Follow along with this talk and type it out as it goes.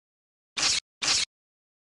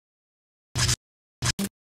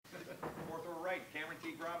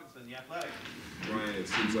Ryan, it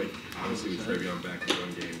seems like obviously with Travion back in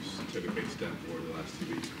run games, took a big step forward the last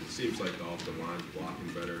 2 weeks. It seems like the offensive line's blocking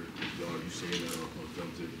better. Are you seeing that on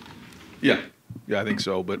film too? Yeah, I think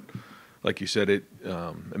so. But like you said, it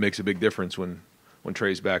makes a big difference when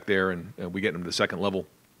Trey's back there and we get him to the second level.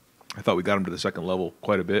 I thought we got him to the second level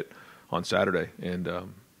quite a bit on Saturday, and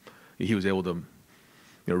he was able to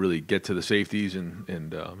really get to the safeties,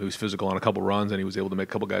 and he was physical on a couple runs, and he was able to make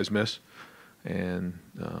a couple guys miss. And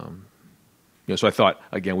so I thought,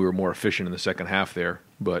 again, we were more efficient in the second half there,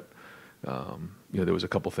 but there was a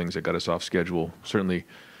couple things that got us off schedule. Certainly,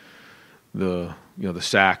 the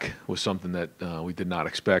sack was something that we did not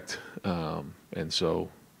expect, and so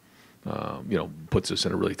puts us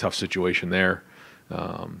in a really tough situation there.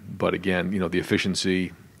 But again, the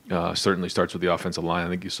efficiency certainly starts with the offensive line. I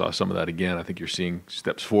think you saw some of that again. I think you're seeing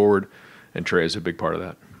steps forward, and Trey is a big part of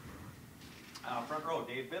that. Front row,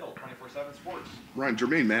 Dave Biddle, 24/7 Sports. Ryan,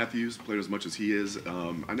 Jermaine Matthews played as much as he is.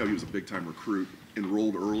 I know he was a big-time recruit,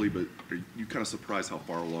 enrolled early, but are you kind of surprised how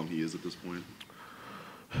far along he is at this point?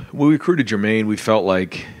 When we recruited Jermaine, we felt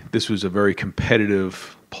like this was a very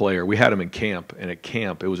competitive player. We had him in camp, and at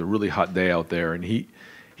camp, it was a really hot day out there, and he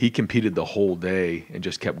competed the whole day and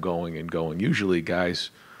just kept going and going. Usually guys,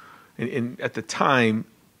 and at the time,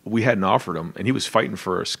 we hadn't offered him, and he was fighting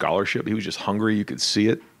for a scholarship. He was just hungry. You could see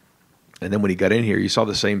it. And then when he got in here, you saw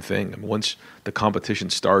the same thing. I mean, once the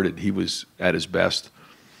competition started, he was at his best.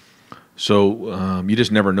 So you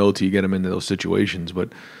just never know till you get him into those situations.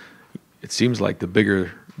 But it seems like the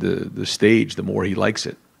bigger the stage, the more he likes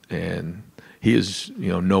it. And he is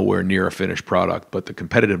nowhere near a finished product, but the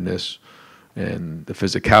competitiveness and the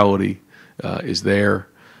physicality is there.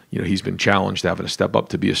 He's been challenged having to step up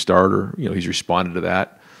to be a starter. He's responded to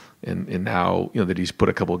that. And now, that he's put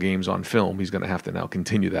a couple of games on film, he's going to have to now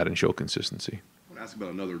continue that and show consistency. I want to ask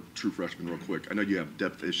about another true freshman real quick. I know you have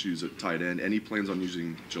depth issues at tight end. Any plans on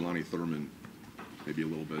using Jelani Thurman maybe a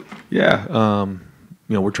little bit? Yeah.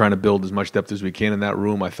 We're trying to build as much depth as we can in that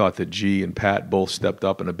room. I thought that G and Pat both stepped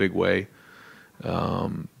up in a big way.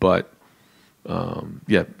 Jelani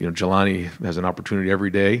has an opportunity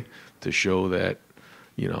every day to show that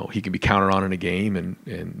he can be counted on in a game, and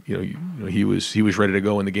he was ready to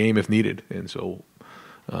go in the game if needed, and so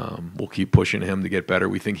we'll keep pushing him to get better.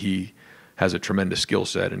 We think he has a tremendous skill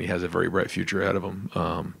set, and he has a very bright future ahead of him.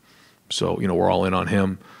 So we're all in on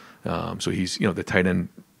him. So he's the tight end,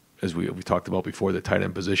 as we talked about before. The tight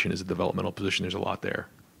end position is a developmental position. There's a lot there.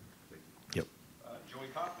 Yep. Joey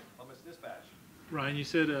Kaufman, Columbus Dispatch. Ryan, you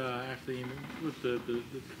said after with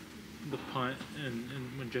the punt and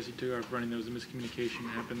when Jesse took off running, there was a miscommunication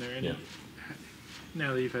that happened there. Yeah.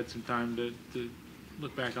 Now that you've had some time to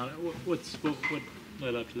look back on it, what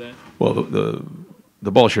led up to that? Well,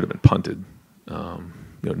 the ball should have been punted.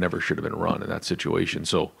 Never should have been run in that situation.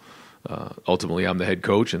 So ultimately, I'm the head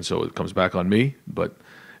coach, and so it comes back on me. But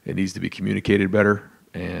it needs to be communicated better,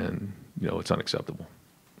 and it's unacceptable.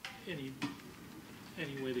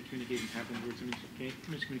 Any way the communication happens where it's a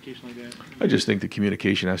miscommunication like that? I just think the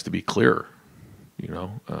communication has to be clearer.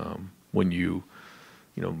 When you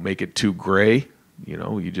make it too gray,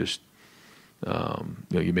 you just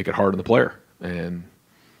you make it hard on the player, and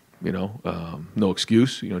no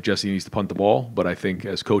excuse. Jesse needs to punt the ball, but I think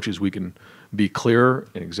as coaches we can be clearer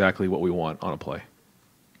in exactly what we want on a play.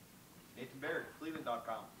 Nathan Barrett,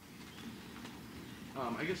 Cleveland.com.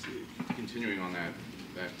 I guess continuing on that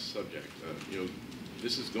subject,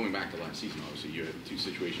 this is going back to last season. Obviously, you had two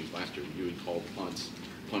situations last year. You had called punt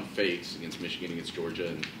fakes against Michigan, against Georgia,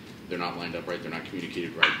 and they're not lined up right. They're not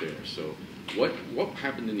communicated right there. So, what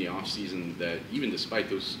happened in the offseason that even despite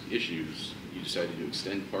those issues, you decided to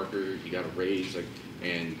extend Parker? You got a raise,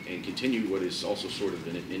 and continue what is also sort of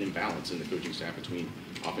an imbalance in the coaching staff between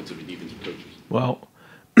offensive and defensive coaches. Well,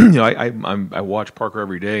 I watch Parker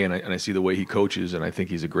every day, and I see the way he coaches, and I think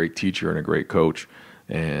he's a great teacher and a great coach.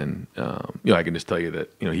 And I can just tell you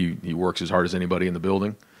that he works as hard as anybody in the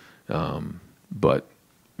building. But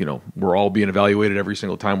we're all being evaluated every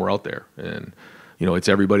single time we're out there, and it's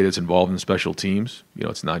everybody that's involved in special teams.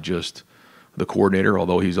 It's not just the coordinator,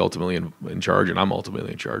 although he's ultimately in charge, and I'm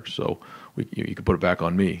ultimately in charge. So you can put it back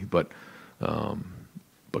on me, but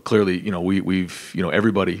clearly, we've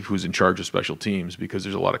everybody who's in charge of special teams, because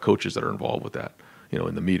there's a lot of coaches that are involved with that,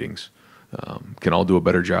 in the meetings, can all do a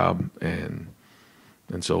better job, and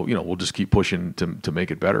so we'll just keep pushing to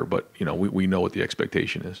make it better. But we know what the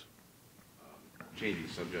expectation is. Changing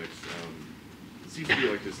subjects, it seems to be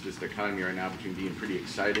like this dichotomy right now between being pretty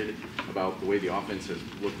excited about the way the offense has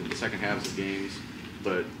looked in the second halves of games,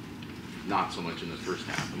 but not so much in the first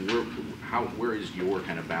half. And where is your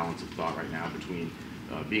kind of balance of thought right now between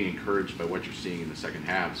being encouraged by what you're seeing in the second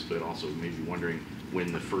halves, but also maybe wondering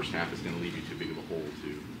when the first half is going to leave you too big of a hole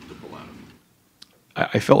to pull out of.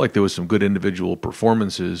 I felt like there was some good individual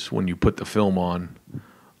performances when you put the film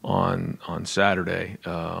on Saturday,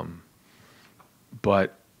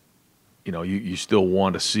 but you still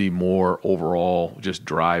want to see more overall just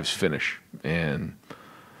drives finish. And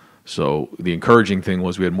so the encouraging thing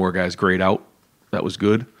was we had more guys grade out. That was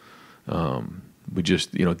good. We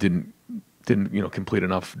just didn't complete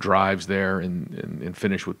enough drives there and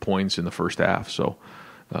finish with points in the first half. So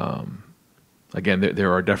again,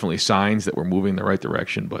 there are definitely signs that we're moving in the right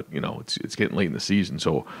direction, but it's getting late in the season,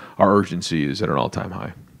 so our urgency is at an all-time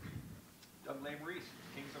high.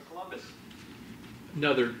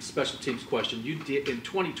 Another special teams question. You did in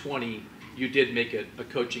 2020. You did make a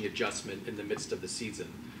coaching adjustment in the midst of the season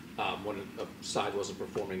when a side wasn't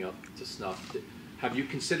performing up to snuff. Have you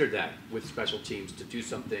considered that with special teams to do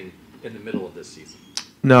something in the middle of this season?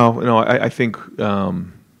 No. I think we're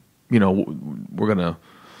gonna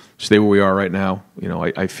stay where we are right now.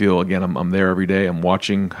 I feel again I'm there every day. I'm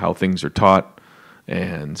watching how things are taught,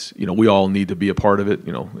 and we all need to be a part of it.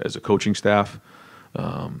 As a coaching staff.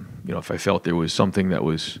 If I felt there was something that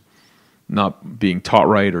was not being taught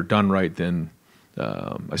right or done right, then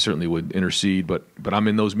I certainly would intercede. But I'm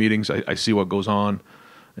in those meetings. I see what goes on,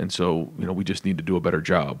 and so we just need to do a better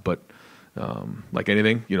job. But like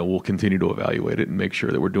anything, we'll continue to evaluate it and make sure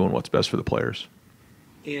that we're doing what's best for the players.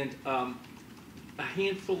 And a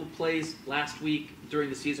handful of plays last week during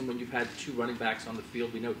the season when you've had two running backs on the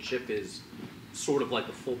field. We know Chip is sort of like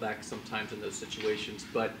a fullback sometimes in those situations,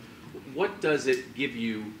 but what does it give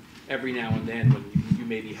you every now and then when you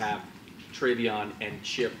maybe have Travion and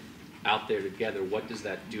Chip out there together? What does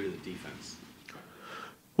that do to the defense?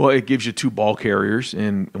 Well, it gives you two ball carriers,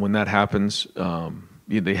 and when that happens,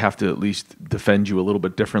 they have to at least defend you a little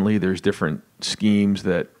bit differently. There's different schemes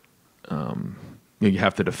that you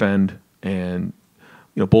have to defend, and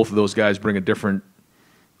both of those guys bring a different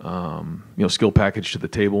skill package to the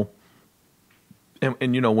table. And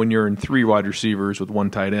when you're in three wide receivers with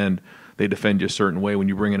one tight end, they defend you a certain way. When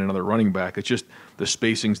you bring in another running back, it's just the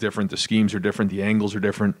spacing's different, the schemes are different, the angles are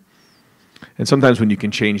different. And sometimes when you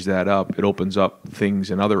can change that up, it opens up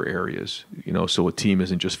things in other areas, so a team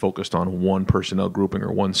isn't just focused on one personnel grouping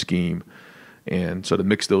or one scheme. And so to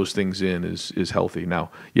mix those things in is healthy.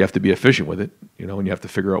 Now, you have to be efficient with it, and you have to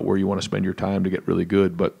figure out where you want to spend your time to get really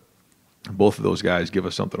good. But both of those guys give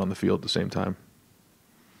us something on the field at the same time.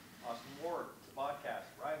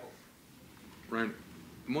 Ryan,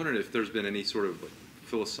 I'm wondering if there's been any sort of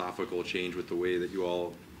philosophical change with the way that you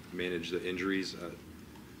all manage the injuries.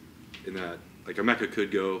 In that, Emeka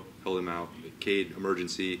could go, held him out. Cade,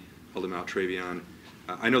 emergency, held him out. Travion.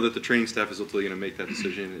 I know that the training staff is ultimately going to make that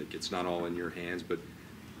decision. It's not all in your hands, but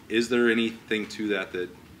is there anything to that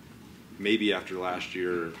maybe after last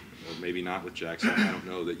year, or maybe not with Jackson, I don't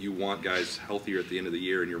know, that you want guys healthier at the end of the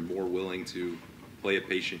year and you're more willing to play a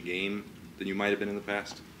patient game than you might have been in the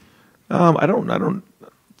past? I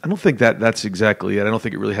don't think that's exactly it. I don't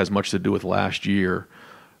think it really has much to do with last year.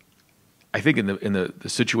 I think in the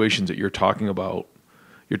situations that you're talking about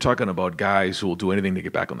guys who will do anything to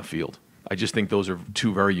get back on the field. I just think those are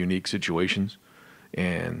two very unique situations,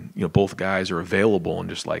 and both guys are available and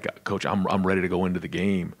just like, Coach, I'm ready to go into the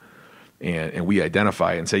game, and we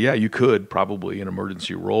identify it and say, yeah, you could probably an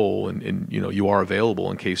emergency role, and you are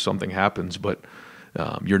available in case something happens, but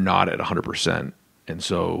you're not at 100%, and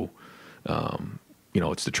so.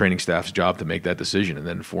 It's the training staff's job to make that decision and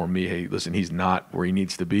then inform me, hey, listen, he's not where he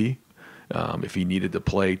needs to be. If he needed to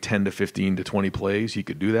play 10 to 15 to 20 plays, he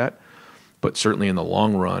could do that. But certainly in the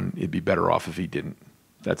long run, it'd be better off if he didn't.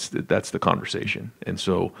 That's the conversation. And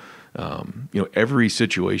so, every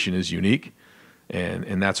situation is unique.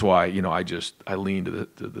 And that's why, I lean to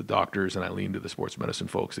the doctors and I lean to the sports medicine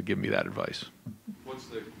folks that give me that advice. What's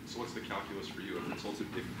the calculus for you?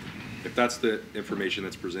 If that's the information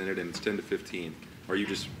that's presented and it's 10 to 15,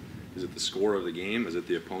 is it the score of the game? Is it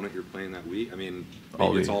the opponent you're playing that week? I mean,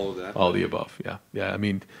 it's all of that. All the above. Yeah. I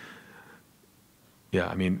mean,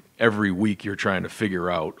 every week you're trying to figure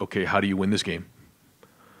out, okay, how do you win this game?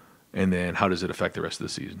 And then how does it affect the rest of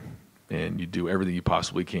the season? And you do everything you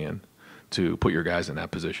possibly can to put your guys in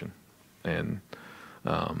that position. And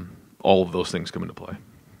all of those things come into play.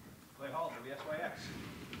 Clay Hall,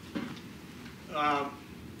 WSYX.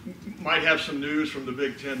 Might have some news from the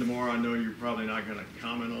Big Ten tomorrow. I know you're probably not going to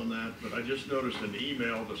comment on that, but I just noticed an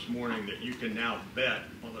email this morning that you can now bet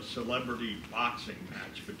on a celebrity boxing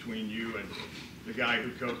match between you and the guy who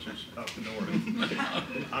coaches up north.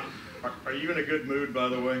 Are you in a good mood, by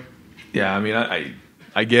the way? Yeah, I mean,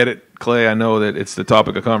 I get it, Clay. I know that it's the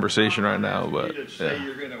topic of conversation right now, You but to say yeah.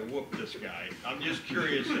 you're going to whoop this guy. I'm just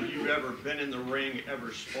curious if you've ever been in the ring,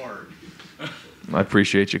 ever sparred. I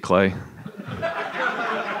appreciate you, Clay.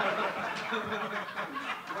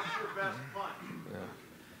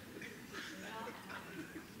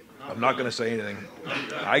 I'm not going to say anything.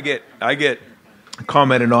 I get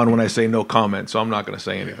commented on when I say no comment, so I'm not going to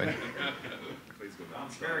say anything. Tom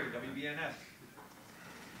Sperry, WBNS.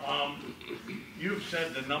 You've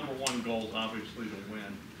said the number one goal is obviously to win.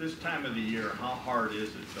 This time of the year, how hard is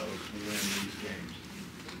it, though, to win these games?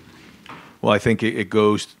 Well, I think it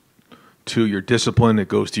goes to your discipline, it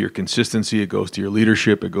goes to your consistency, it goes to your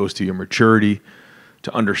leadership, it goes to your maturity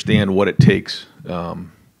to understand what it takes.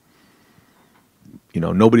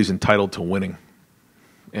 Nobody's entitled to winning.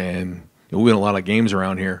 And we win a lot of games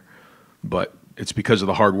around here, but it's because of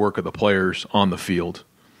the hard work of the players on the field.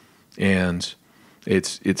 And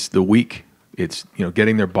it's the week. It's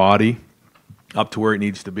getting their body up to where it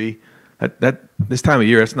needs to be. That this time of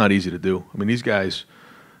year, that's not easy to do. I mean, these guys,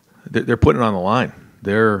 they're putting it on the line.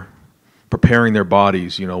 They're preparing their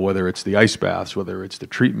bodies, whether it's the ice baths, whether it's the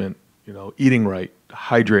treatment, eating right,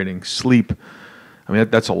 hydrating, sleep. I mean,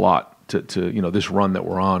 that's a lot to this run that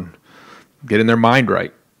we're on. Getting their mind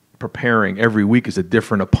right, preparing every week is a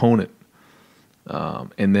different opponent.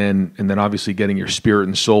 And then obviously getting your spirit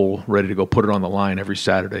and soul ready to go put it on the line every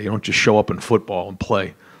Saturday. You don't just show up in football and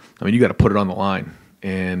play. I mean, you got to put it on the line.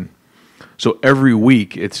 And so every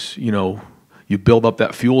week it's, you build up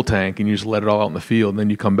that fuel tank and you just let it all out in the field. And then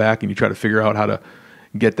you come back and you try to figure out how to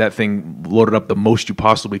get that thing loaded up the most you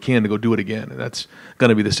possibly can to go do it again. And that's going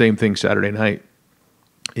to be the same thing Saturday night.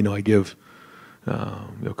 I give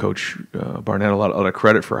Coach Barnett a lot of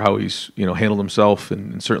credit for how he's handled himself,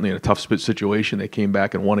 and certainly in a tough situation. They came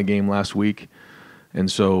back and won a game last week, and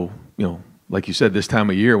so like you said, this time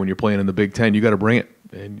of year when you're playing in the Big Ten, you got to bring it,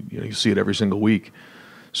 and you see it every single week.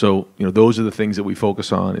 So those are the things that we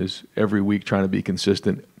focus on, is every week trying to be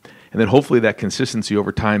consistent, and then hopefully that consistency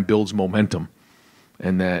over time builds momentum,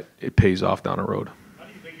 and that it pays off down the road. How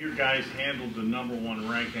do you think your guys handled the number one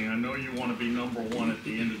ranking? I know you want to be number one at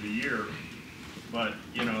the end of the year, but,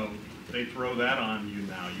 they throw that on you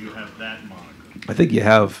now. You have that moniker. I think you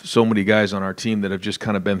have so many guys on our team that have just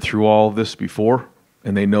kind of been through all of this before,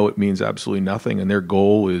 and they know it means absolutely nothing, and their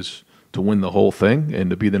goal is to win the whole thing and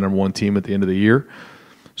to be the number one team at the end of the year.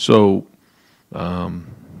 So, we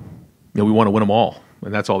want to win them all,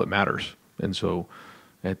 and that's all that matters. And so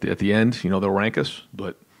at the end, they'll rank us,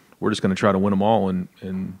 but we're just going to try to win them all, and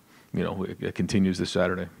it continues this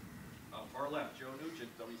Saturday. Far left, Joe Nugent,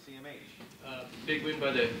 WCMH. Big win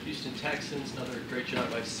by the Houston Texans. Another great job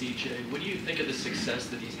by CJ. What do you think of the success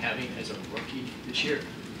that he's having as a rookie this year?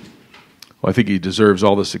 Well, I think he deserves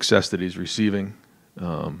all the success that he's receiving.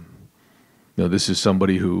 This is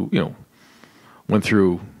somebody who went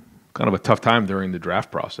through kind of a tough time during the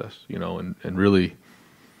draft process. And really,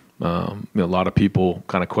 a lot of people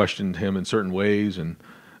kind of questioned him in certain ways, and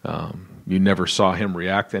you never saw him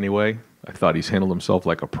react anyway. I thought he's handled himself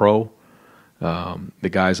like a pro. The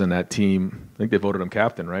guys on that team, I think they voted him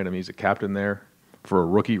captain, right? I mean, he's a captain there for a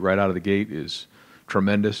rookie right out of the gate is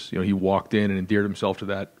tremendous. He walked in and endeared himself to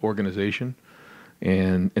that organization,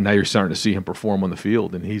 and now you're starting to see him perform on the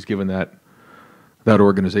field, and he's given that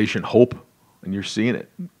organization hope, and you're seeing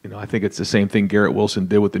it. I think it's the same thing Garrett Wilson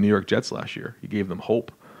did with the New York Jets last year. He gave them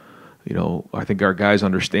hope. I think our guys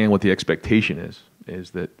understand what the expectation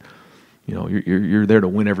is that you're there to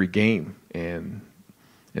win every game, and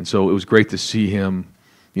so it was great to see him,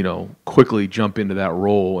 quickly jump into that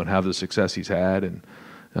role and have the success he's had, and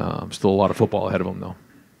still a lot of football ahead of him, though.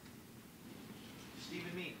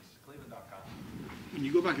 Stephen Means, Cleveland.com. When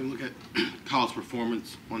you go back and look at Kyle's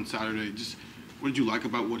performance on Saturday, just what did you like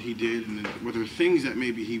about what he did, and then were there things that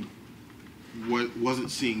maybe he wasn't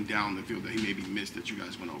seeing down the field that he maybe missed that you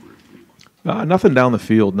guys went over? Nothing down the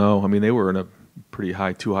field, no. I mean, they were in a pretty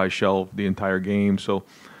too high shell the entire game, so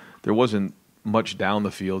there wasn't much down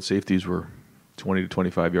the field. Safeties were 20 to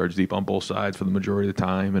 25 yards deep on both sides for the majority of the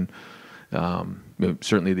time, and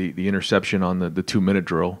certainly the interception on the 2-minute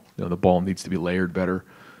drill, the ball needs to be layered better.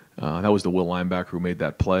 That was the Will linebacker who made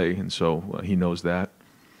that play, and so he knows that.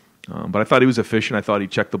 But I thought he was efficient. I thought he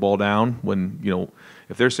checked the ball down when,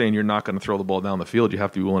 if they're saying you're not going to throw the ball down the field, you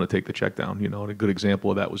have to be willing to take the check down. And a good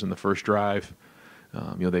example of that was in the first drive.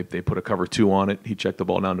 They put a cover 2 on it. He checked the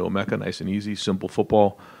ball down to Emeka, nice and easy, simple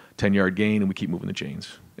football, 10-yard gain, and we keep moving the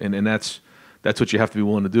chains. And that's what you have to be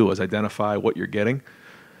willing to do, is identify what you're getting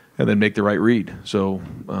and then make the right read. So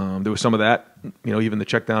there was some of that. Even the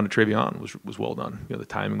check down to Travion was well done. The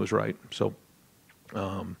timing was right. So,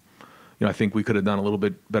 I think we could have done a little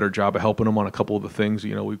bit better job of helping him on a couple of the things.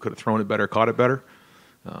 We could have thrown it better, caught it better.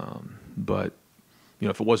 But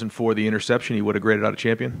if it wasn't for the interception, he would have graded out a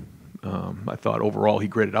champion. I thought overall he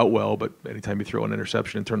graded out well, but anytime you throw an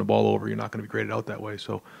interception and turn the ball over, you're not going to be graded out that way.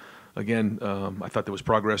 So, again, I thought there was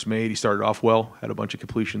progress made. He started off well, had a bunch of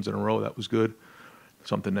completions in a row. That was good.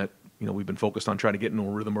 Something that we've been focused on trying to get into a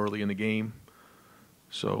rhythm early in the game.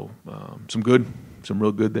 So some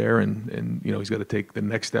real good there, and he's got to take the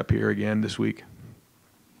next step here again this week.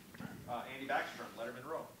 Andy Backstrom, Letterman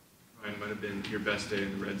Row. Ryan, might have been your best day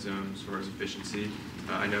in the red zone as far as efficiency.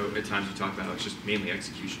 I know at times you talk about it's just mainly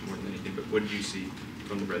execution more than anything, but what did you see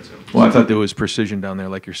from the red zone? Well, I thought there was precision down there,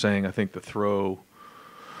 like you're saying. I think the throw,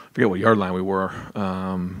 I forget what yard line we were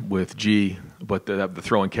with G, but the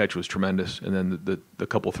throw and catch was tremendous. And then the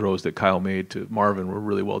couple throws that Kyle made to Marvin were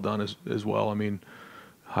really well done as well. I mean,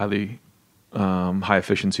 highly high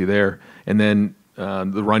efficiency there. And then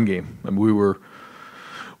the run game. I mean, we were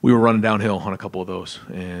running downhill on a couple of those,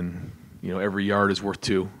 and every yard is worth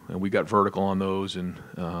 2, and we got vertical on those, and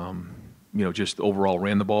just overall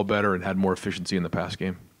ran the ball better and had more efficiency in the pass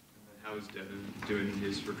game. How is Devin doing in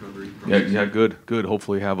his recovery process? Yeah, good.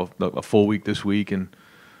 Hopefully have a full week this week and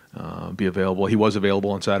be available. He was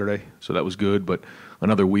available on Saturday, so that was good, but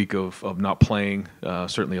another week of not playing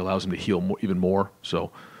certainly allows him to heal even more,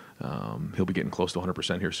 so he'll be getting close to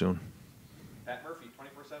 100% here soon. Pat Murphy,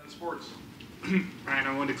 24/7 Sports. Ryan,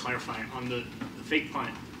 I wanted to clarify on the fake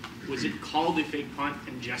punt. Was it called a fake punt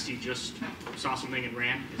and Jesse just saw something and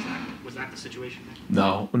ran? Was that the situation?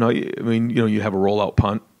 No. I mean, you have a rollout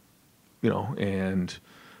punt, and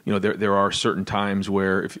there are certain times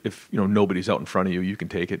where if nobody's out in front of you, you can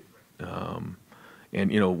take it.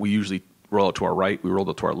 And we usually roll out to our right. We rolled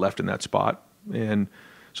out to our left in that spot, and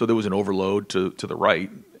so there was an overload to the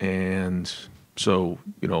right, and so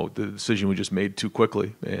the decision was just made too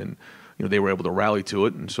quickly, and they were able to rally to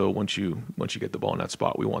it, and so once you get the ball in that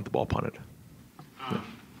spot, we want the ball punted.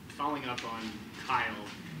 Following up on Kyle,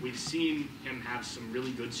 we've seen him have some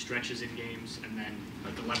really good stretches in games, and then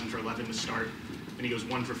like 11 for 11 to start, then he goes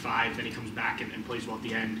 1 for 5, then he comes back and plays well at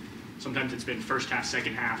the end. Sometimes it's been first half,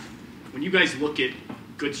 second half. When you guys look at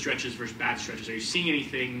good stretches versus bad stretches, are you seeing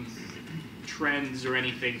anything, trends or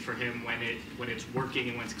anything for him when it's working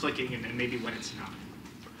and when it's clicking, and maybe when it's not?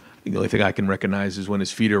 The only thing I can recognize is when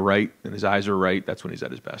his feet are right and his eyes are right, that's when he's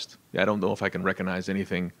at his best. I don't know if I can recognize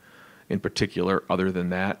anything in particular other than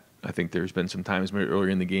that. I think there's been some times maybe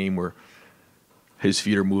earlier in the game where his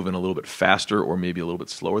feet are moving a little bit faster or maybe a little bit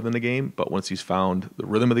slower than the game, but once he's found the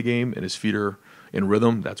rhythm of the game and his feet are in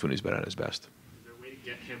rhythm, that's when he's been at his best. Is there a way to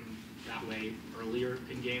get him that way earlier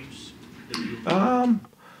in games?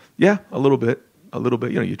 Yeah, a little bit.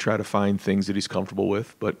 You try to find things that he's comfortable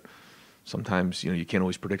with, but sometimes you can't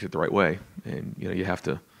always predict it the right way, and you have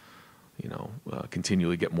to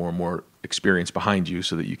continually get more and more experience behind you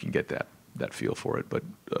so that you can get that feel for it. But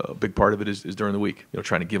a big part of it is during the week,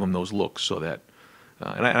 trying to give him those looks so that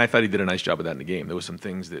and I thought he did a nice job of that in the game. There was some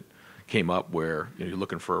things that came up where you're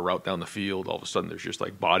looking for a route down the field, all of a sudden there's just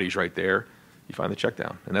like bodies right there, you find the check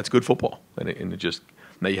down, and that's good football, and it just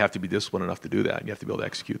now you have to be disciplined enough to do that, and you have to be able to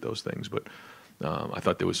execute those things. But I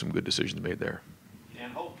thought there was some good decisions made there.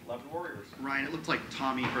 And Hope, 11 Warriors. Ryan, it looked like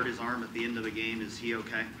Tommy hurt his arm at the end of the game. Is he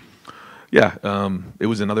okay? Yeah, it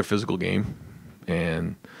was another physical game,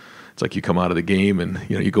 and it's like you come out of the game and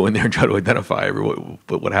you go in there and try to identify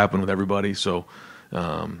what happened with everybody. So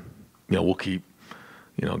we'll keep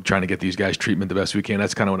trying to get these guys treatment the best we can.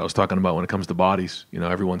 That's kind of what I was talking about when it comes to bodies.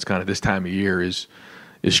 Everyone's kind of this time of year is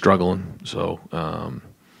struggling. So,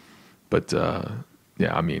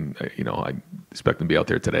 yeah, I mean, I expect them to be out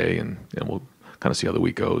there today, and we'll kind of see how the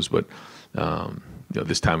week goes. But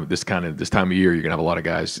this time of year, you're gonna have a lot of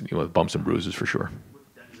guys with bumps and bruises for sure.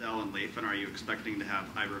 With Denzel and Lathan, are you expecting to have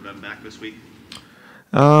either of them back this week?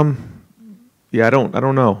 Yeah, I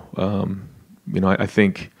don't know. I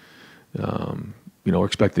think we're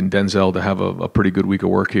expecting Denzel to have a pretty good week of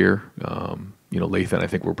work here. Lathan, I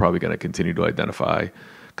think we're probably going to continue to identify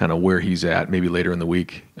kind of where he's at maybe later in the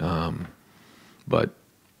week. But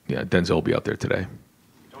yeah, Denzel will be out there today.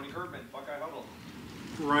 Tony Herdman, Buckeye Huddle.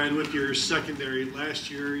 Ryan, with your secondary, last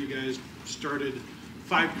year you guys started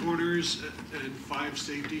 5 corners and 5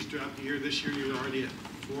 safeties throughout the year. This year you're already at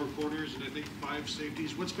 4 corners and I think 5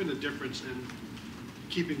 safeties. What's been the difference in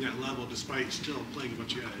keeping that level despite still playing a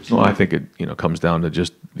bunch of guys? Well, I think it comes down to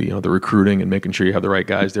just the recruiting and making sure you have the right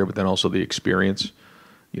guys there, but then also the experience.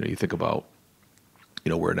 You think about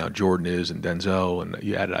where now Jordan is and Denzel, and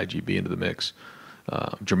you added IGB into the mix.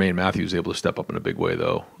 Jermaine Matthews was able to step up in a big way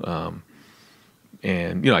though.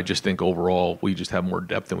 And I just think overall we just have more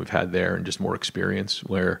depth than we've had there and just more experience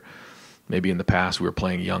where maybe in the past we were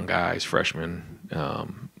playing young guys, freshmen,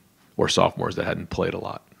 or sophomores that hadn't played a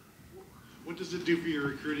lot. What does it do for your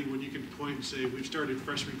recruiting when you can point and say, we've started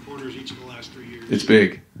freshman corners each of the last 3 years? It's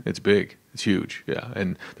big. It's big. It's huge. Yeah.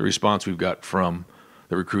 And the response we've got from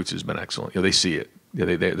the recruits has been excellent. They see it.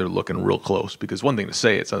 They're looking real close, because one thing to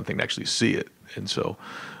say it, it's another thing to actually see it. And so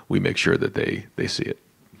we make sure that they see it.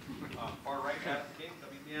 Far right,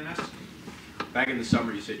 WBNS. Back in the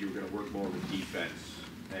summer, you said you were going to work more with defense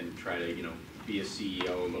and try to, be a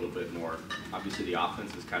CEO a little bit more. Obviously, the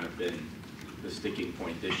offense has kind of been the sticking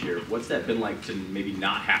point this year. What's that been like to maybe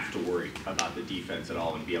not have to worry about the defense at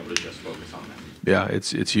all and be able to just focus on that? Yeah,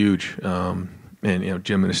 it's huge. And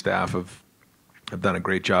Jim and his staff have done a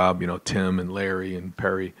great job. Tim and Larry and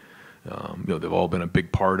Perry, they've all been a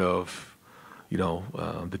big part of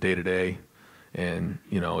the day-to-day. And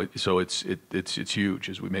so it's huge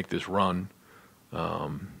as we make this run.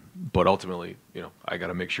 But ultimately, I got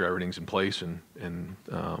to make sure everything's in place, and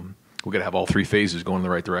we're going to have all three phases going in the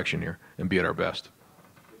right direction here and be at our best.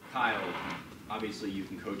 Kyle, obviously you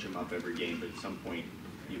can coach him up every game, but at some point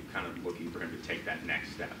you're kind of looking for him to take that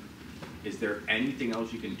next step. Is there anything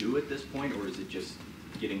else you can do at this point, or is it just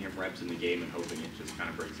getting him reps in the game and hoping it just kind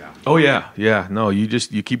of breaks out? Oh yeah. No, you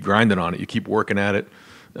keep grinding on it. You keep working at it.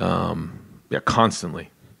 Constantly.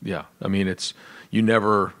 Yeah. I mean, it's, you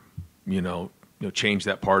never, change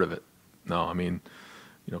that part of it. No, I mean,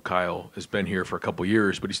 Kyle has been here for a couple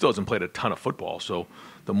years, but he still hasn't played a ton of football. So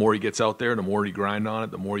the more he gets out there, the more you grind on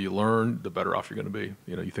it, the more you learn, the better off you're going to be.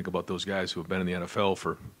 You think about those guys who have been in the NFL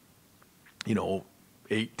for,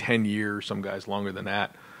 8, 10 years, some guys longer than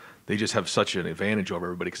that. They just have such an advantage over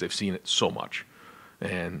everybody because they've seen it so much.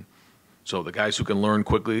 And so the guys who can learn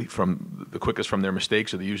quickest from their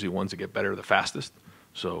mistakes are usually the ones that get better the fastest.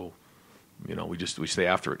 So, we stay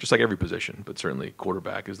after it, just like every position, but certainly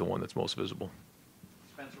quarterback is the one that's most visible.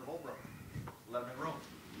 Spencer Holbrook, 11 in a row.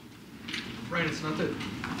 Right, it's not that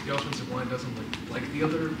the offensive line doesn't like the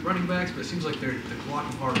other running backs, but it seems like they're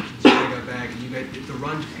blocking hard since they got back, and the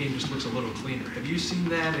run game just looks a little cleaner. Have you seen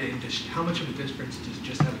that, and just how much of a difference does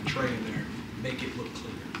just having Trey in there make it look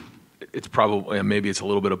cleaner? It's probably, maybe it's a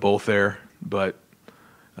little bit of both there, but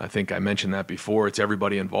I think I mentioned that before. It's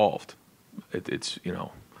everybody involved.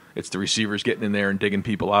 It's the receivers getting in there and digging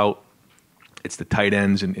people out. It's the tight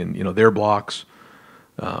ends and their blocks.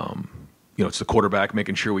 It's the quarterback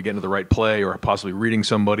making sure we get into the right play, or possibly reading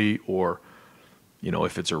somebody, or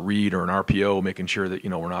if it's a read or an RPO, making sure that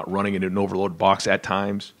we're not running into an overload box at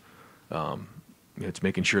times. It's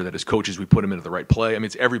making sure that as coaches we put them into the right play. I mean,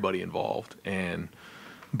 it's everybody involved.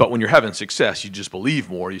 But when you're having success, you just believe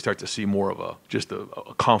more. You start to see more of a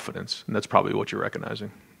confidence, and that's probably what you're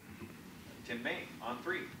recognizing. Tim May on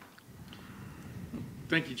 3.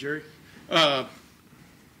 Thank you, Jerry.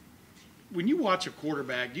 When you watch a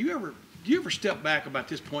quarterback, do you ever step back about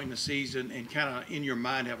this point in the season and kind of in your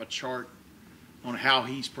mind have a chart on how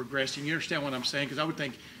he's progressing? You understand what I'm saying? Because I would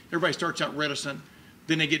think everybody starts out reticent,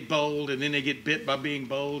 then they get bold, and then they get bit by being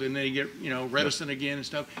bold, and then they get reticent again and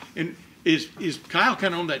stuff. And is Kyle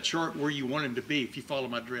kind of on that chart where you want him to be, if you follow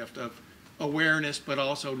my drift, of awareness, but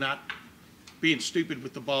also not being stupid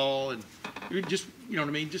with the ball, and just, what I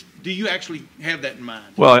mean? Just, do you actually have that in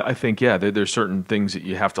mind? Well, I think, there's certain things that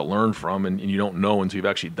you have to learn from, and you don't know until you've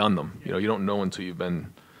actually done them. You don't know until you've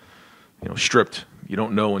been, stripped. You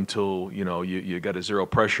don't know until, you got a zero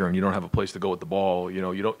pressure and you don't have a place to go with the ball.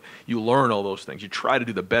 You learn all those things. You try to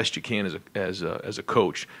do the best you can as a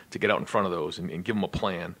coach to get out in front of those and give them a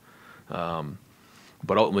plan.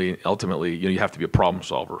 But ultimately, you have to be a problem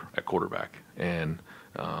solver at quarterback. And,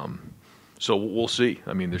 so we'll see.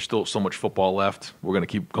 I mean, there's still so much football left. We're going to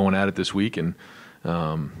keep going at it this week and,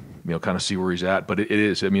 kind of see where he's at. But it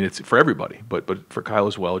is. I mean, it's for everybody, but for Kyle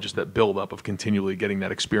as well, just that build-up of continually getting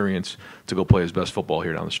that experience to go play his best football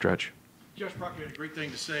here down the stretch. Josh Proctor had a great thing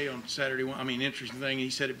to say on Saturday. I mean, interesting thing. He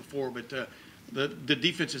said it before, but the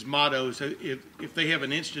defense's motto is if they have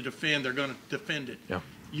an inch to defend, they're going to defend it. Yeah.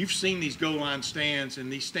 You've seen these goal line stands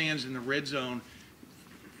and these stands in the red zone.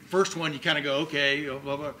 First one, you kind of go, okay,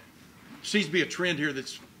 blah, blah. Seems to be a trend here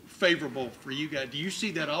that's favorable for you guys. Do you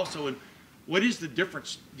see that also? And what is the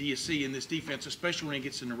difference do you see in this defense, especially when it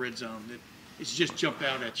gets in the red zone, that it's just jumped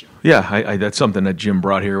out at you? Yeah, that's something that Jim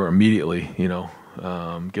brought here immediately.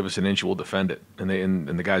 Give us an inch, we'll defend it, and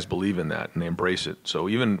the guys believe in that and they embrace it. So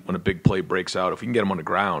even when a big play breaks out, if we can get them on the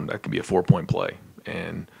ground, that can be a 4-point play.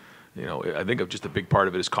 And I think just a big part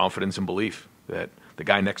of it is confidence and belief that the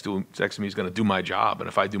guy next to me is going to do my job, and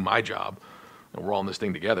if I do my job, and we're all in this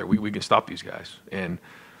thing together, we can stop these guys. And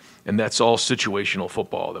And that's all situational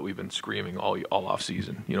football that we've been screaming all off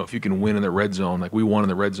season. You know, if you can win in the red zone, like we won in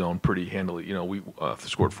the red zone pretty handily. You know, we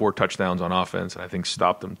scored 4 touchdowns on offense, and I think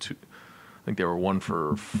stopped them I think they were 1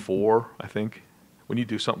 for 4, I think. When you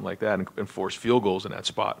do something like that and force field goals in that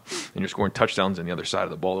spot, and you're scoring touchdowns on the other side of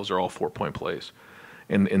the ball, those are all 4-point plays.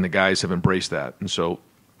 And the guys have embraced that. And so,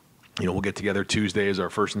 you know, we'll get together Tuesday as our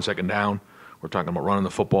first and second down. We're talking about running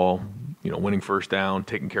the football, you know, winning first down,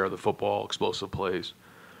 taking care of the football, explosive plays.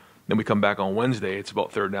 Then we come back on Wednesday. It's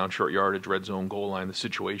about third down, short yardage, red zone, goal line, the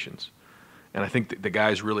situations. And I think the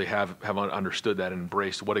guys really have understood that and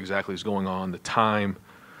embraced what exactly is going on, the time,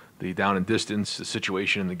 the down and distance, the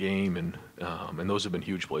situation in the game, and those have been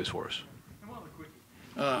huge plays for us.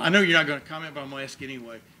 I know you're not going to comment, but I'm going to ask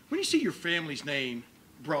anyway. When you see your family's name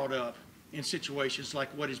brought up in situations like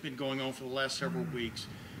what has been going on for the last several weeks,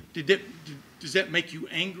 does that make you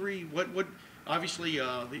angry? What obviously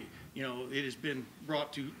it has been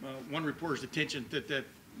brought to one reporter's attention that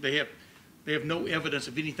they have no evidence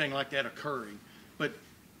of anything like that occurring. But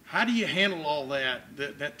how do you handle all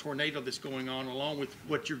that tornado that's going on, along with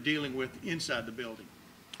what you're dealing with inside the building?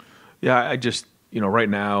 Yeah, I just, right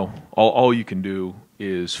now, all you can do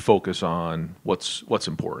is focus on what's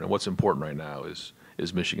important, and what's important right now is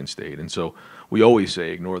Michigan State. And so we always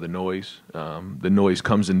say ignore the noise. The noise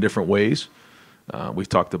comes in different ways. We've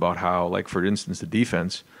talked about how, like for instance, the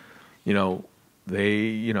defense, they've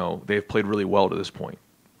played really well to this point.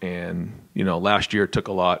 And last year took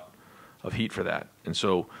a lot of heat for that. And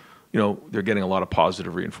so, they're getting a lot of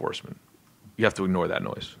positive reinforcement. You have to ignore that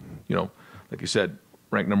noise. Like you said,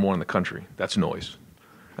 ranked number 1 in the country. That's noise.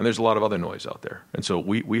 And there's a lot of other noise out there. And so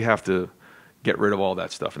we have to get rid of all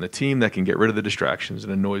that stuff. And the team that can get rid of the distractions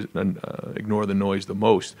and ignore the noise the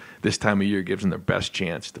most this time of year gives them their best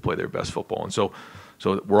chance to play their best football. And so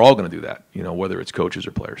we're all going to do that, whether it's coaches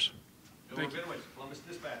or players. Thank you. Columbus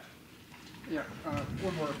Dispatch. Yeah,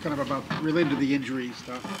 one more kind of about related to the injury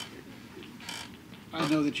stuff. I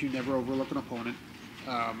know that you never overlook an opponent,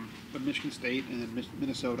 but Michigan State and then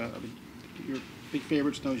Minnesota, I mean, your big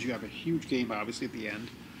favorites knows you have a huge game, obviously, at the end.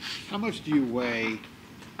 How much do you weigh,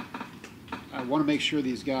 I want to make sure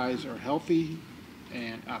these guys are healthy,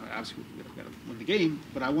 and obviously we've got to win the game,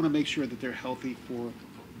 but I want to make sure that they're healthy for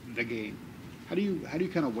the game. How do you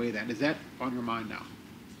kind of weigh that? Is that on your mind now?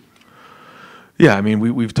 Yeah, I mean,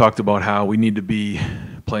 we've talked about how we need to be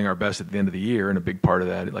playing our best at the end of the year, and a big part of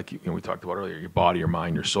that, like we talked about earlier, your body, your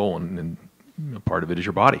mind, your soul, and part of it is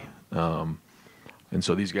your body. And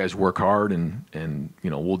so these guys work hard, and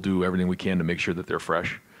we'll do everything we can to make sure that they're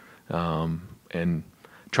fresh, and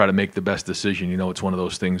try to make the best decision. It's one of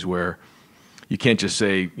those things where you can't just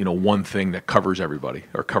say one thing that covers everybody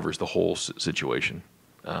or covers the whole situation.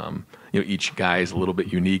 Each guy is a little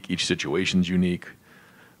bit unique. Each situation's unique.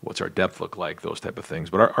 What's our depth look like? Those type of things.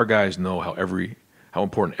 But our guys know how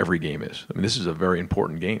important every game is. I mean, this is a very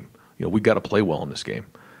important game. We've got to play well in this game,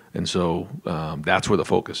 and so that's where the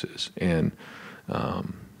focus is. And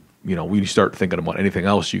when you start thinking about anything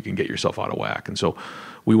else, you can get yourself out of whack. And so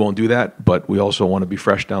we won't do that. But we also want to be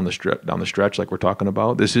fresh down the stretch, like we're talking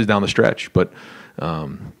about. This is down the stretch, but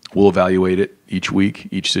we'll evaluate it each week,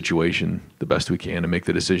 each situation, the best we can, and make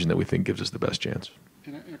the decision that we think gives us the best chance.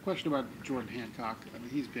 And a question about Jordan Hancock. I mean,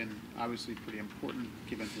 he's been obviously pretty important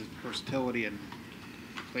given his versatility and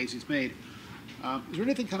the plays he's made. Is there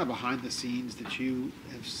anything kind of behind the scenes that you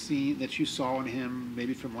have seen, that you saw in him,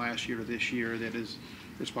 maybe from last year to this year, that is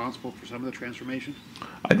responsible for some of the transformation?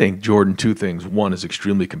 I think Jordan, 2 things. One is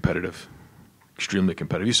extremely competitive. Extremely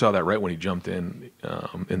competitive. You saw that right when he jumped in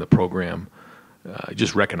the program.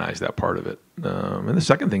 Just recognize that part of it. And the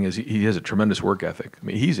second thing is he has a tremendous work ethic. I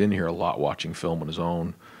mean, he's in here a lot watching film on his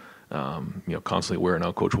own, constantly wearing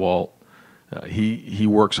out Coach Walt. He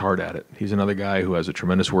works hard at it. He's another guy who has a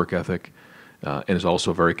tremendous work ethic and is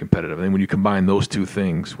also very competitive. And when you combine those 2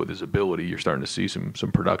 things with his ability, you're starting to see some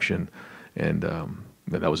production. And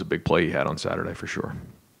that was a big play he had on Saturday for sure.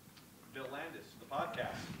 Bill Landis, the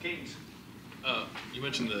podcast. Kings. You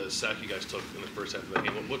mentioned the sack you guys took in the first half of the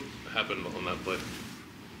game. What happened on that play?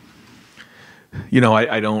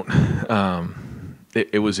 I don't.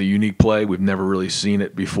 It was a unique play. We've never really seen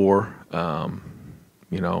it before. The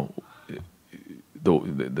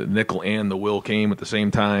nickel and the will came at the same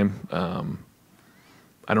time.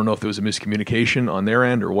 I don't know if there was a miscommunication on their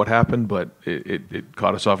end or what happened, but it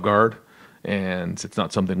caught us off guard, and it's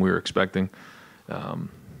not something we were expecting.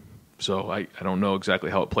 So I don't know exactly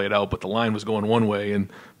how it played out, but the line was going one way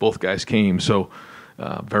and both guys came. So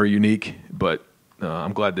very unique, but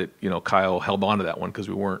I'm glad that Kyle held on to that one because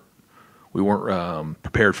we weren't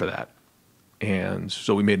prepared for that. And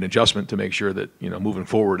so we made an adjustment to make sure that, moving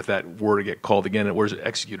forward, if that were to get called again, it was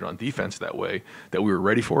executed on defense that way, that we were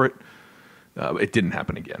ready for it. It didn't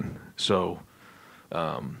happen again. So,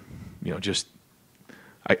 just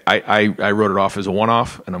I wrote it off as a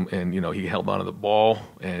one-off, and he held on to the ball,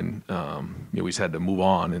 and we just had to move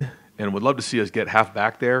on, and would love to see us get half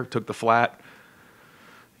back there, took the flat.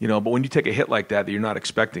 But when you take a hit like that you're not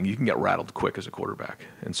expecting, you can get rattled quick as a quarterback.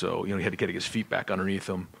 And so, he had to get his feet back underneath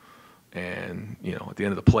him. And, at the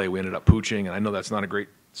end of the play, we ended up pooching. And I know that's not a great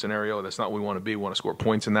scenario. That's not what we want to be. We want to score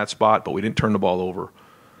points in that spot, but we didn't turn the ball over.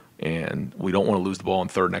 And we don't want to lose the ball in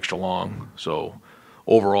third and extra long. So,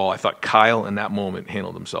 overall, I thought Kyle in that moment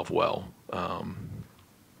handled himself well.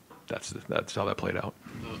 That's how that played out.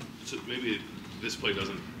 So maybe that play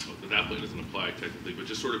doesn't apply technically, but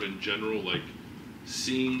just sort of in general, like,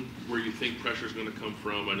 seeing where you think pressure is going to come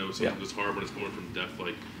from. I know sometimes it's hard when it's coming from depth.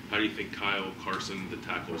 Like, how do you think Kyle, Carson, the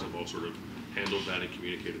tackles have all sort of handled that and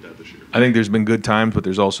communicated that this year? I think there's been good times, but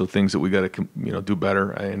there's also things that we got to do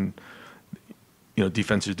better. And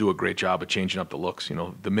defenses do a great job of changing up the looks.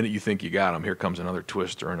 The minute you think you got them, here comes another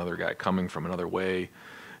twist or another guy coming from another way.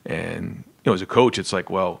 And as a coach, it's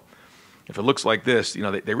like, well, if it looks like this,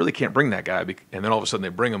 they really can't bring that guy, and then all of a sudden they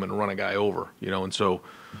bring him and run a guy over. And so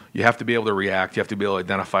you have to be able to react. You have to be able to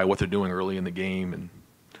identify what they're doing early in the game. And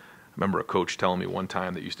I remember a coach telling me one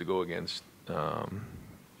time that used to go against, Peyton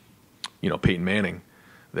Manning,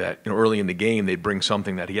 that early in the game they'd bring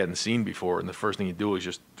something that he hadn't seen before, and the first thing he'd do is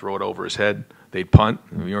just throw it over his head. They'd punt,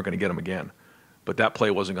 and you weren't going to get him again. But that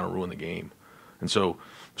play wasn't going to ruin the game. And so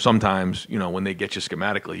sometimes, when they get you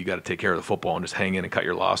schematically, you got to take care of the football and just hang in and cut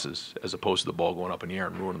your losses, as opposed to the ball going up in the air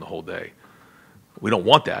and ruining the whole day. We don't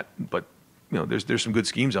want that, but there's some good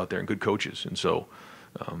schemes out there and good coaches. And so,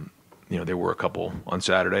 there were a couple on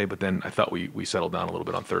Saturday, but then I thought we settled down a little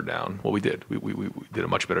bit on third down. Well, we did. We did a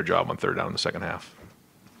much better job on third down in the second half.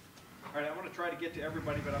 All right, I want to try to get to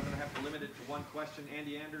everybody, but I'm going to have to limit it to one question.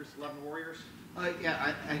 Andy Anders, 11 Warriors. I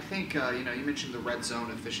think, you mentioned the red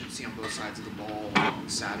zone efficiency on both sides of the ball on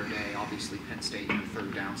Saturday. Obviously, Penn State,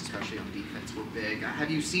 third downs, especially on defense, were big.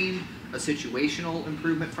 Have you seen a situational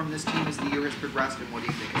improvement from this team as the year has progressed, and what do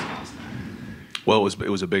you think has caused that? Well, it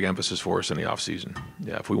was a big emphasis for us in the offseason.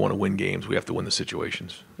 Yeah, if we want to win games, we have to win the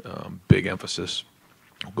situations. Big emphasis.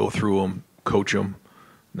 Go through them, coach them.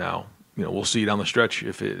 Now, we'll see down the stretch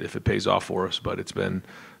if it pays off for us, but it's been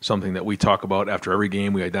something that we talk about after every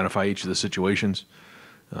game. We identify each of the situations.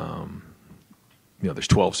 There's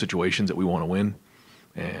 12 situations that we want to win,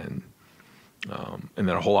 and then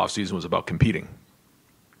our whole offseason was about competing.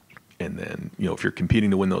 And then, if you're competing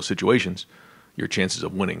to win those situations, your chances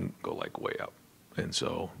of winning go way up. And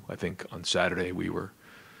so I think on Saturday we were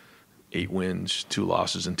 8 wins, 2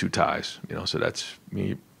 losses, and 2 ties. So that's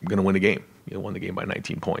you're going to win the game. You won the game by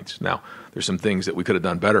 19 points. Now, there's some things that we could have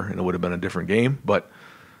done better, and it would have been a different game. But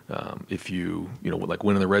if you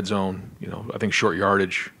win in the red zone, I think short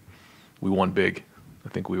yardage, we won big. I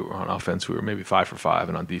think we were on offense, we were maybe 5 for 5,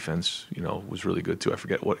 and on defense, was really good too. I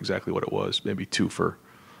forget exactly what it was, maybe 2 for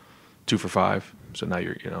 5. So now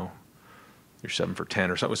you're 7 for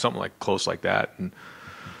 10 or something like close like that. And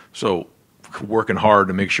so working hard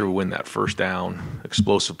to make sure we win that first down,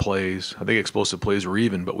 explosive plays. I think explosive plays were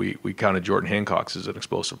even, but we counted Jordan Hancock's as an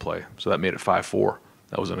explosive play. So that made it 5-4.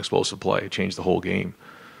 That was an explosive play. It changed the whole game.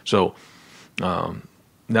 So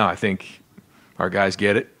now I think our guys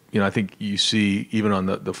get it. I think you see even on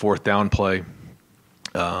the fourth down play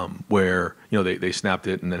where, they snapped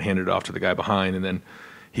it and then handed it off to the guy behind, and then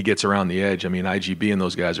he gets around the edge. IGB and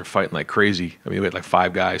those guys are fighting like crazy. We had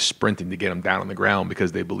 5 guys sprinting to get him down on the ground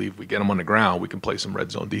because they believe we get him on the ground, we can play some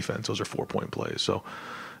red zone defense. Those are 4-point plays. So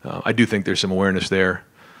I do think there's some awareness there.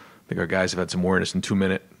 I think our guys have had some awareness in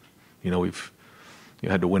 2-minute. We've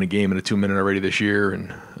had to win a game in a 2-minute already this year,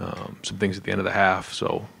 and some things at the end of the half.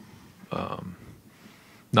 So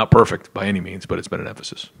not perfect by any means, but it's been an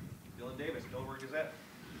emphasis. Dylan Davis, Billboard Gazette.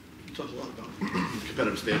 You talk a lot about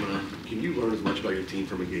competitive stamina. Can you learn as much about your team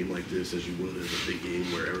from a game like this as you would as a big game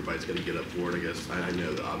where everybody's going to get up for it? I guess I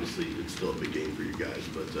know that obviously it's still a big game for you guys,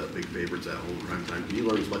 but big favorites at home, prime time. Can you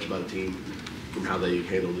learn as much about a team from how they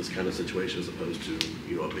handle this kind of situation as opposed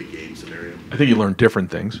to a big game scenario? I think you learn different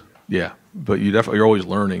things. Yeah, but you're always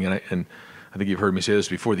learning, and I think you've heard me say this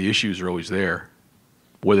before. The issues are always there,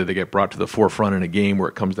 whether they get brought to the forefront in a game where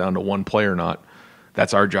it comes down to one play or not.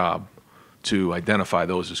 That's our job to identify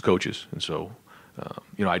those as coaches, and so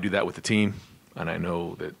I do that with the team, and I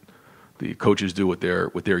know that the coaches do with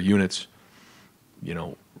their units.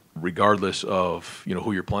 Regardless of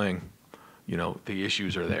who you're playing, the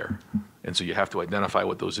issues are there, and so you have to identify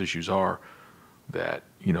what those issues are that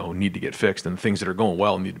need to get fixed, and the things that are going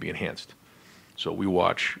well need to be enhanced. So we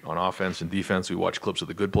watch on offense and defense, we watch clips of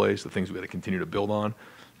the good plays, the things we got to continue to build on,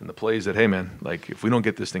 and the plays that, hey, man, like if we don't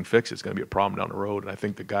get this thing fixed, it's going to be a problem down the road. And I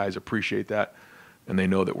think the guys appreciate that, and they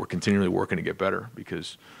know that we're continually working to get better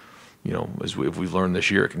because, you know, if we've learned this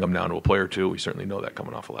year, it can come down to a play or two. We certainly know that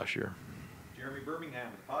coming off of last year. Jeremy Birmingham,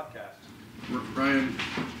 the podcast. Brian,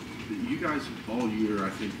 you guys all year, I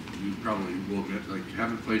think you probably will admit, like,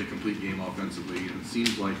 haven't played a complete game offensively, and it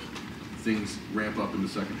seems like things ramp up in the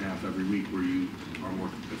second half every week where you are more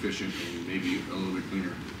efficient and maybe a little bit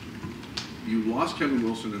cleaner. You lost Kevin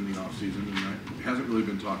Wilson in the offseason, and it hasn't really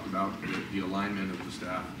been talked about, the alignment of the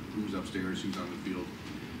staff, who's upstairs, who's on the field.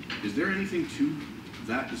 Is there anything to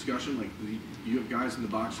that discussion? Like, you have guys in the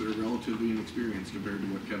box that are relatively inexperienced compared to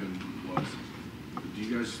what Kevin was. Do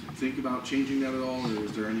you guys think about changing that at all, or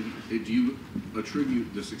is there any? Do you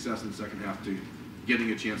attribute the success in the second half to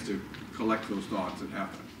getting a chance to collect those thoughts at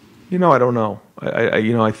halftime? You know, I don't know.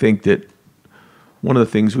 I think that one of the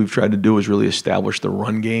things we've tried to do is really establish the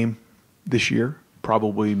run game this year,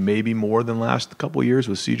 probably maybe more than last couple of years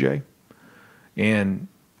with CJ. And,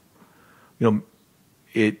 you know,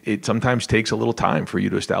 it sometimes takes a little time for you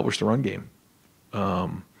to establish the run game.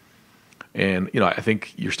 And, you know, I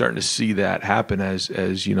think you're starting to see that happen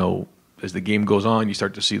as you know, as the game goes on, you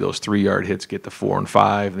start to see those 3-yard hits get to 4 and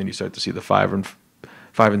 5, and then you start to see the 5 and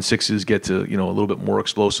 6s get to, you know, a little bit more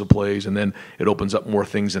explosive plays, and then it opens up more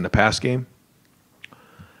things in the pass game.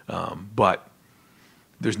 But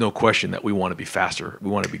there's no question that we want to be faster. We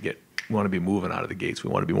want to be moving out of the gates. We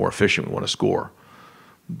want to be more efficient. We want to score.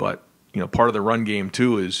 But, you know, part of the run game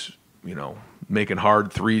too is, you know, making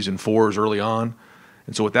hard 3s and 4s early on.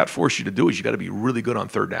 And so what that forces you to do is you got to be really good on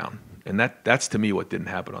third down. And that's to me what didn't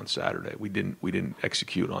happen on Saturday. We didn't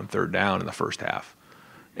execute on third down in the first half.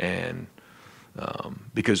 And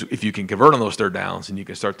because if you can convert on those third downs and you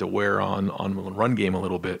can start to wear on the run game a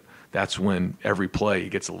little bit, that's when every play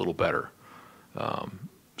gets a little better.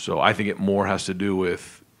 So I think it more has to do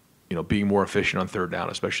with, you know, being more efficient on third down,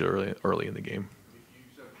 especially early in the game. You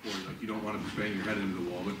said before, like, you don't want to bang your head into the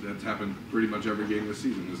wall, but that's happened pretty much every game this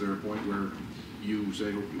season. Is there a point where you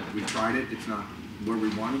say, we tried it, it's not where we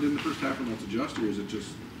wanted it in the first half, and let's adjust, or is it just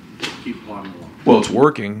keep plodding along? Well, it's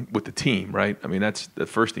working with the team, right? I mean, that's the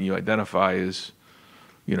first thing you identify is,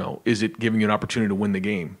 you know, is it giving you an opportunity to win the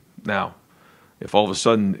game? Now, if all of a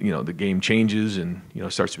sudden, you know, the game changes and, you know,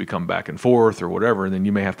 starts to become back and forth or whatever, then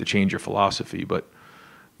you may have to change your philosophy. But,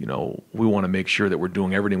 you know, we want to make sure that we're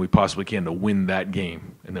doing everything we possibly can to win that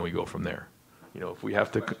game, and then we go from there. You know, if we have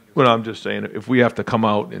to, well, I'm just saying, if we have to come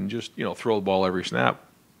out and just, you know, throw the ball every snap,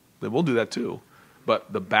 then we'll do that too.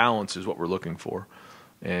 But the balance is what we're looking for.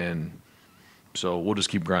 And so we'll just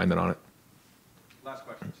keep grinding on it. Last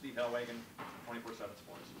question, Steve Hellwagen, 24/7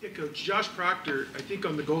 Sports. Yeah, Coach, Josh Proctor, I think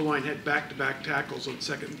on the goal line had back-to-back tackles on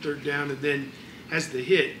second and third down, and then has the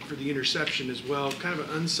hit for the interception as well. Kind of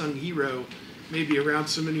an unsung hero, maybe around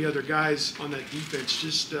so many other guys on that defense.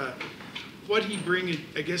 Just what he bring,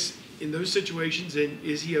 I guess, in those situations, and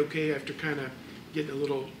is he okay after kind of getting a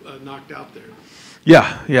little knocked out there?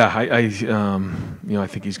 Yeah. I you know, I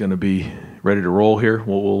think he's going to be ready to roll here.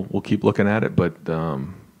 We'll keep looking at it, but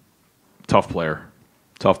tough player,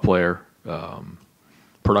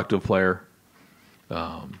 productive player.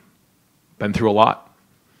 Been through a lot,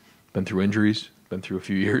 been through injuries, been through a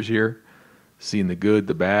few years here, seen the good,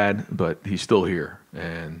 the bad, but he's still here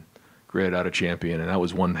and graded out a champion, and that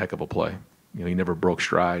was one heck of a play. You know, he never broke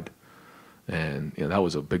stride. And, you know, that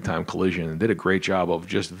was a big-time collision, and did a great job of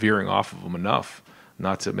just veering off of him enough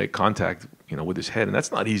not to make contact, you know, with his head. And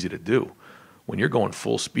that's not easy to do when you're going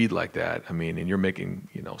full speed like that. I mean, and you're making,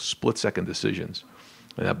 you know, split-second decisions,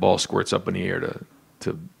 and that ball squirts up in the air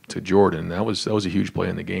to Jordan. That was a huge play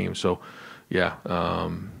in the game. So, yeah,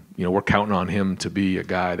 you know, we're counting on him to be a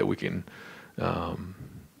guy that we can, you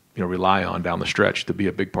know, rely on down the stretch to be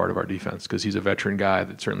a big part of our defense because he's a veteran guy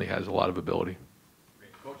that certainly has a lot of ability.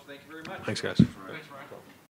 Coach, thank you very much. Thanks, guys.